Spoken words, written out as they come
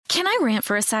Can I rant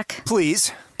for a sec?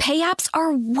 Please. Pay apps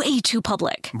are way too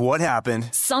public. What happened?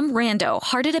 Some rando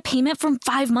hearted a payment from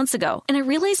 5 months ago, and I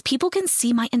realized people can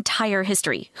see my entire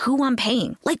history, who I'm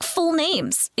paying, like full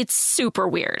names. It's super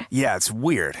weird. Yeah, it's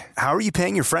weird. How are you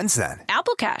paying your friends then?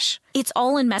 Apple Cash. It's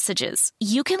all in messages.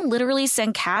 You can literally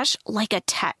send cash like a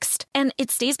text, and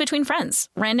it stays between friends.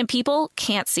 Random people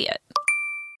can't see it.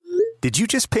 Did you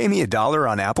just pay me $1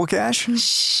 on Apple Cash?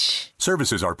 Shh.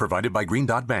 Services are provided by Green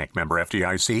Dot Bank, member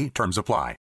FDIC. Terms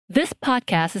apply. This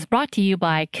podcast is brought to you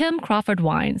by Kim Crawford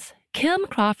Wines. Kim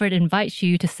Crawford invites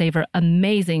you to savor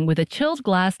amazing with a chilled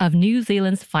glass of New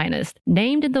Zealand's finest,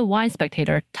 named in the Wine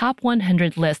Spectator Top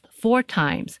 100 list 4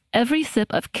 times. Every sip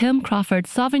of Kim Crawford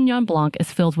Sauvignon Blanc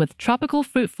is filled with tropical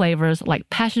fruit flavors like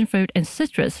passion fruit and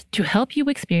citrus to help you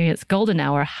experience golden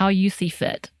hour how you see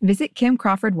fit. Visit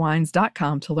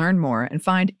KimCrawfordWines.com to learn more and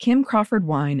find Kim Crawford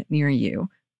wine near you.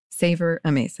 Savor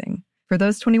amazing. For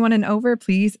those 21 and over,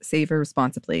 please savor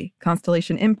responsibly.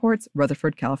 Constellation Imports,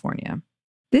 Rutherford, California.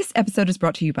 This episode is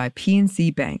brought to you by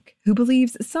PNC Bank, who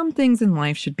believes some things in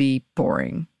life should be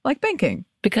boring, like banking.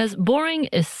 Because boring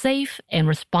is safe and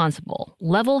responsible,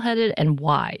 level-headed and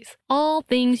wise. All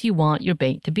things you want your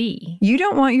bank to be. You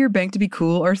don't want your bank to be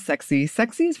cool or sexy.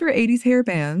 Sexy is for 80s hair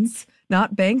bands,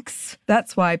 not banks.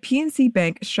 That's why PNC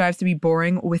Bank strives to be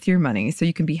boring with your money so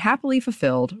you can be happily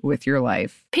fulfilled with your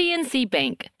life. PNC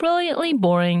Bank, brilliantly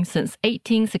boring since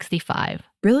 1865.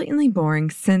 Brilliantly Boring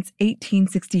Since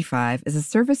 1865 is a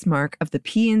service mark of the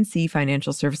PNC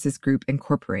Financial Services Group,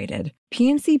 Incorporated.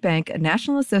 PNC Bank, a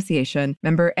National Association,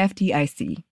 member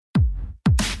FDIC.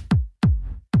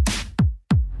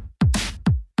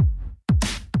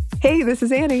 Hey, this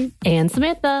is Annie. And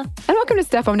Samantha. And welcome to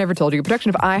Stuff I've Never Told You, a production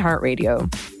of iHeartRadio.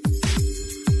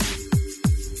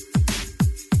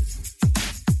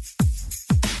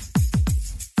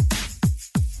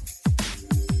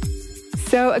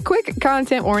 So a quick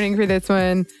content warning for this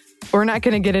one. We're not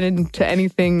going to get into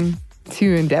anything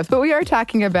too in-depth, but we are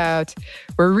talking about,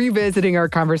 we're revisiting our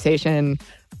conversation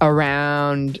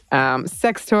around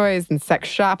sex toys and sex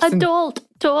shops. Adult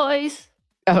toys.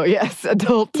 Oh, yes.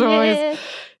 Adult toys. Yeah.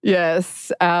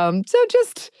 Yes. So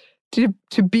just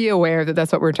to be aware that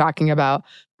that's what we're talking about.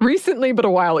 Recently, but a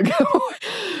while ago,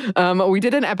 we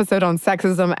did an episode on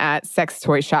sexism at sex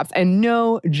toy shops. And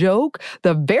no joke,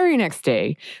 the very next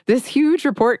day, this huge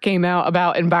report came out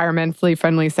about environmentally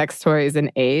friendly sex toys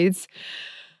and AIDS.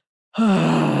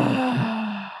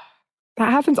 That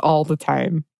happens all the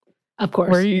time. Of course.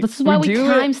 This is why we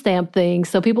timestamp things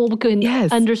so people can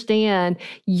understand,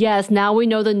 yes, now we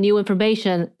know the new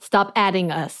information. Stop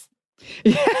adding us.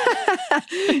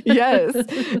 Yes.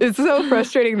 It's so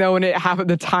frustrating though when it happens.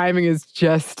 The timing is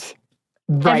just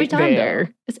right every time, there.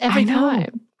 Though. It's every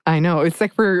time. I know. It's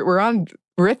like we're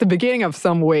at the beginning of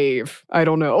some wave. I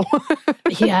don't know.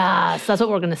 Yes, that's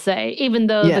what we're gonna say. Even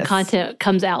though the content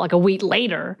comes out like a week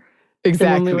later.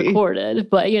 Exactly. Than when we recorded,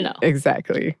 but you know.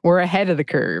 Exactly. We're ahead of the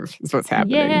curve is what's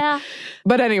happening. Yeah.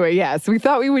 But anyway, so we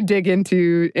thought we would dig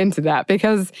into that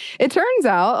because it turns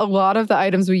out a lot of the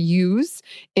items we use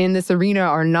in this arena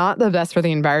are not the best for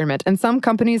the environment, and some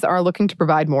companies are looking to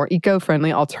provide more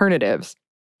eco-friendly alternatives.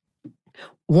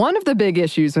 One of the big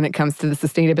issues when it comes to the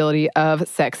sustainability of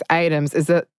sex items is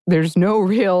that there's no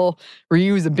real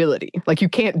reusability. Like you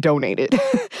can't donate it.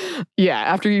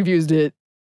 After you've used it,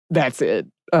 that's it.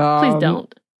 Please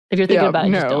don't. If you're thinking about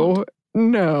it, just don't.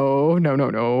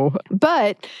 No.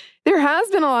 But there has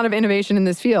been a lot of innovation in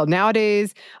this field.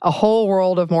 Nowadays, a whole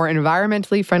world of more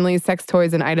environmentally friendly sex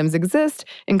toys and items exist,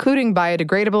 including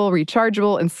biodegradable,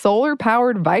 rechargeable, and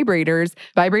solar-powered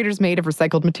vibrators made of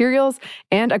recycled materials,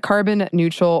 and a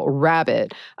carbon-neutral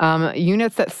rabbit.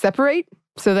 Units that separate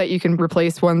so that you can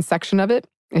replace one section of it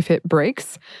if it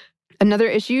breaks. Another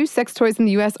issue, sex toys in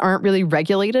the U.S. aren't really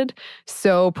regulated,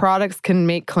 so products can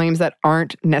make claims that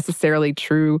aren't necessarily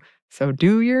true. So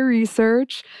do your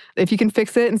research. If you can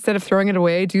fix it instead of throwing it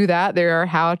away, do that. There are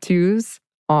how-tos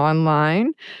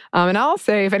online. And I'll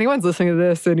say, if anyone's listening to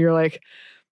this and you're like,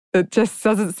 it just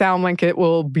doesn't sound like it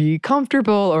will be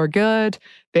comfortable or good,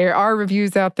 there are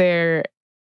reviews out there.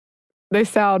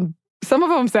 Some of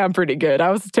them sound pretty good. I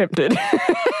was tempted.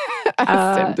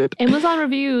 Amazon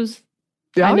reviews.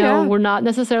 I know we're not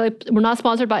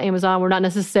sponsored by Amazon. We're not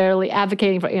necessarily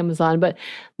advocating for Amazon, but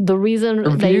the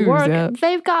reason they work,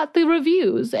 they've got the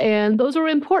reviews, and those are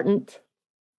important.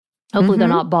 Hopefully they're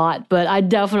not bought, but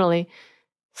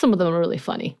some of them are really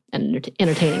funny and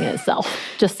entertaining in itself.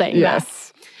 Just saying that.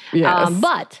 Yes.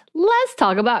 But let's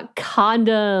talk about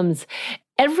condoms.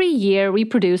 Every year we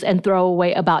produce and throw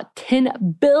away about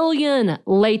 10 billion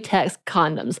latex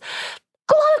condoms.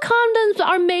 A lot of condoms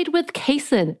are made with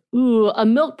casein, a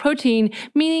milk protein,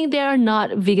 meaning they are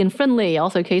not vegan friendly.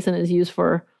 Also, casein is used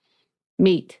for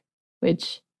meat,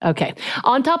 which, okay.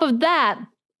 On top of that,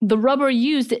 the rubber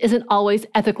used isn't always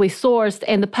ethically sourced,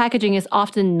 and the packaging is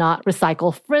often not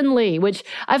recycle friendly, which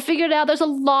I figured out there's a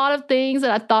lot of things that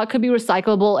I thought could be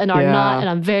recyclable and are not, and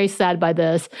I'm very sad by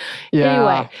this.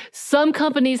 Anyway, some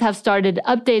companies have started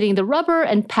updating the rubber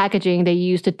and packaging they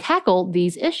use to tackle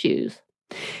these issues.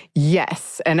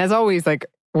 Yes. And as always, like,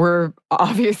 we're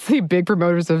obviously big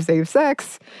promoters of safe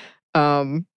sex.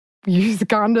 Use a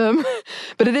condom.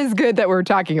 But it is good that we're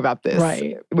talking about this.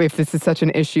 Right. If this is such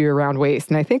an issue around waste.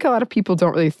 And I think a lot of people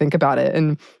don't really think about it.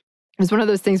 And it was one of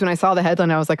those things when I saw the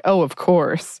headline, I was like, oh, of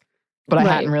course. But I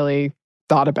hadn't really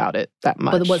thought about it that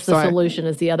much. But what's the solution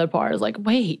is the other part. Is like,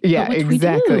 wait. Yeah, what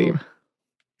exactly. do we do?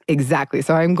 Exactly.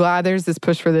 So I'm glad there's this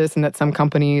push for this and that some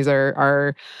companies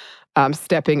are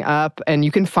stepping up. And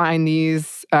you can find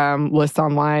these lists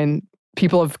online.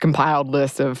 People have compiled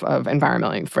lists of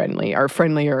environmentally friendly or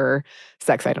friendlier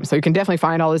sex items. So you can definitely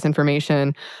find all this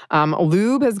information.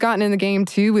 Lube has gotten in the game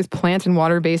too with plant and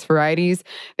water-based varieties.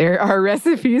 There are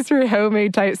recipes for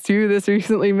homemade types too. This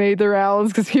recently made the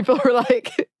rounds because people were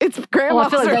like, it's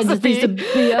grandma's recipe. I feel like that just needs to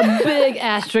be a big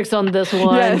asterisk on this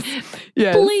one.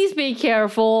 Yes. Please be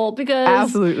careful because...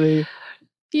 Absolutely.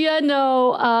 Yeah,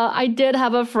 no, I did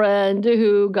have a friend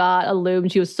who got a lube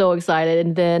and she was so excited,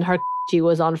 and then her she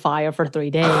was on fire for 3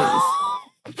 days.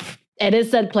 And it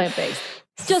said plant-based.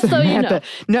 Just so you know.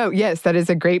 No, yes, that is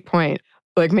a great point.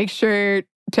 Like, make sure,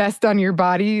 test on your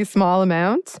body small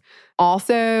amounts.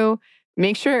 Also,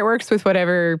 make sure it works with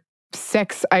whatever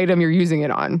sex item you're using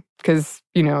it on. Because,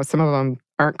 you know, some of them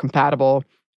aren't compatible.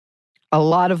 A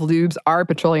lot of lubes are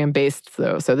petroleum-based,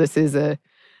 though. So this is a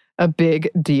big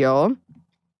deal.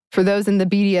 For those in the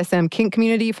BDSM kink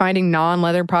community, finding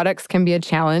non-leather products can be a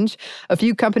challenge. A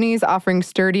few companies offering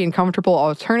sturdy and comfortable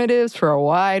alternatives for a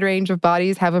wide range of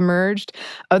bodies have emerged.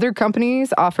 Other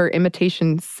companies offer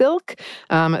imitation silk.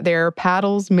 There are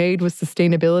paddles made with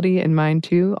sustainability in mind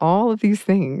too. All of these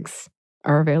things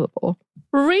are available.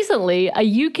 Recently,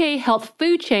 a UK health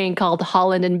food chain called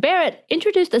Holland & Barrett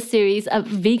introduced a series of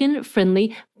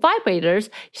vegan-friendly vibrators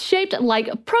shaped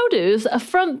like produce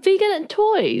from vegan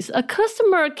toys. A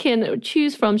customer can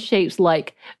choose from shapes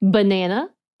like banana,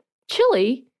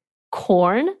 chili,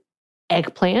 corn,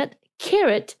 eggplant,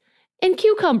 carrot, and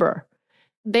cucumber.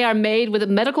 They are made with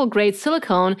medical-grade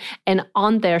silicone and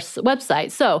on their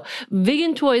website. So,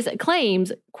 Vegan Toys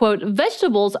claims, quote,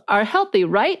 vegetables are healthy,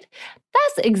 right?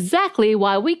 That's exactly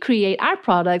why we create our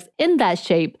products in that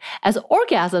shape, as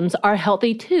orgasms are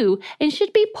healthy too and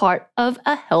should be part of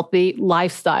a healthy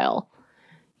lifestyle.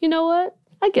 You know what?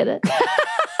 I get it.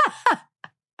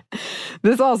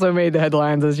 This also made the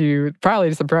headlines, as you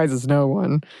probably surprises no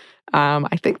one.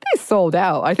 I think they sold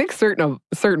out. I think certain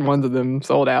ones of them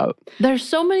sold out. There's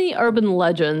so many urban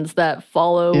legends that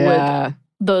follow with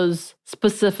those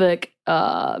specific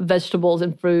vegetables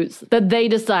and fruits that they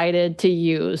decided to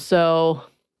use. So,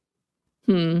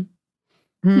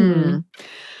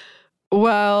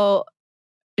 Well,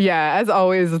 yeah, as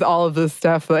always with all of this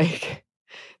stuff, like,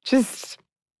 just,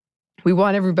 we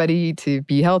want everybody to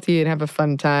be healthy and have a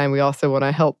fun time. We also want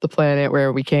to help the planet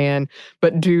where we can,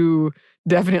 but do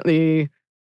definitely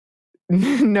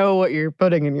know what you're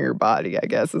putting in your body, I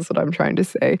guess is what I'm trying to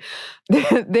say.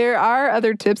 There are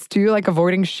other tips too, like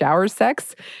avoiding shower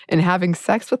sex and having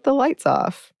sex with the lights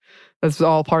off. That's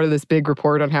all part of this big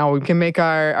report on how we can make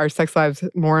our sex lives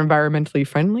more environmentally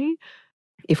friendly.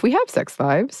 If we have sex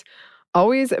lives,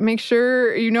 always make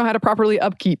sure you know how to properly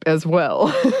upkeep as well.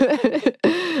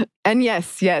 And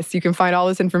yes, you can find all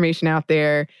this information out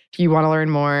there if you want to learn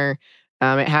more.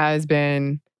 It has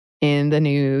been in the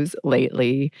news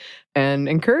lately, and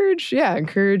encourage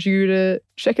you to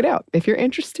check it out if you're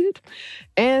interested.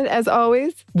 And as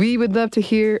always, we would love to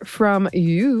hear from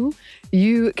you.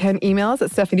 You can email us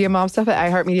at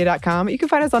stuffmediamomstuff@iheartmedia.com. You can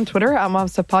find us on Twitter at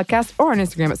momstuffpodcast or on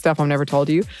Instagram at Stuff I've Never Told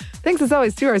You. Thanks as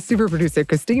always to our super producer,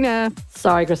 Christina.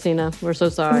 Sorry, Christina. We're so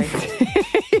sorry.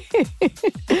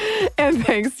 And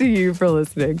thanks to you for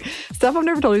listening. Stuff I've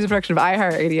Never Told You is a production of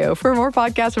iHeartRadio. For more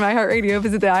podcasts from iHeartRadio,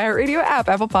 visit the iHeartRadio app,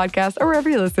 Apple Podcasts, or wherever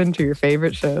you listen to your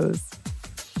favorite shows.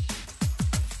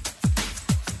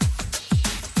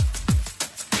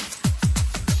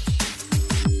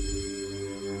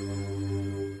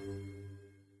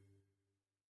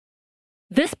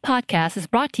 This podcast is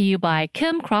brought to you by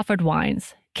Kim Crawford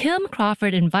Wines. Kim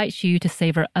Crawford invites you to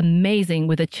savor amazing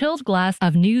with a chilled glass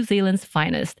of New Zealand's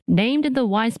finest, named in the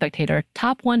Wine Spectator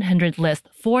Top 100 list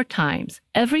 4 times.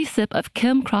 Every sip of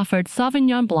Kim Crawford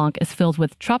Sauvignon Blanc is filled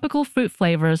with tropical fruit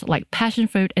flavors like passion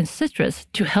fruit and citrus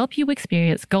to help you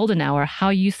experience golden hour how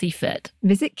you see fit.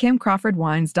 Visit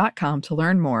KimCrawfordWines.com to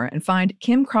learn more and find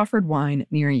Kim Crawford wine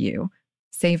near you.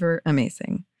 Savor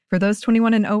amazing. For those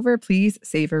 21 and over, please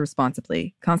savor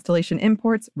responsibly. Constellation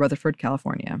Imports, Rutherford,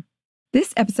 California.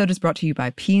 This episode is brought to you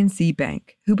by PNC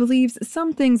Bank, who believes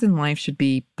some things in life should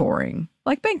be boring,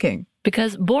 like banking.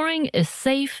 Because boring is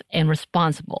safe and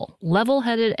responsible,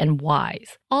 level-headed and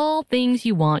wise. All things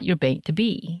you want your bank to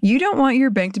be. You don't want your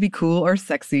bank to be cool or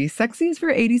sexy. Sexy is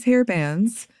for 80s hair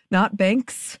bands, not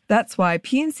banks. That's why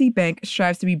PNC Bank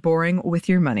strives to be boring with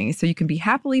your money so you can be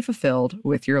happily fulfilled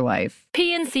with your life.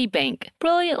 PNC Bank,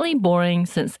 brilliantly boring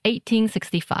since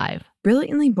 1865.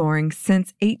 Brilliantly Boring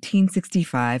Since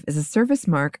 1865 is a service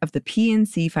mark of the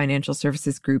PNC Financial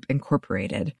Services Group,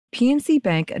 Incorporated. PNC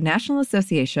Bank, a National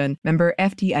Association, member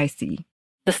FDIC.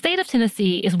 The state of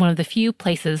Tennessee is one of the few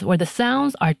places where the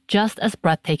sounds are just as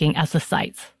breathtaking as the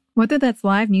sights. Whether that's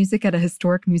live music at a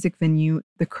historic music venue,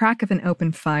 the crack of an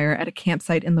open fire at a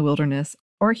campsite in the wilderness,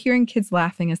 or hearing kids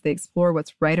laughing as they explore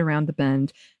what's right around the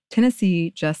bend, Tennessee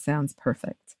just sounds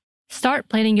perfect. Start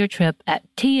planning your trip at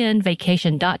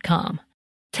tnvacation.com.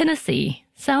 Tennessee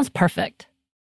sounds perfect.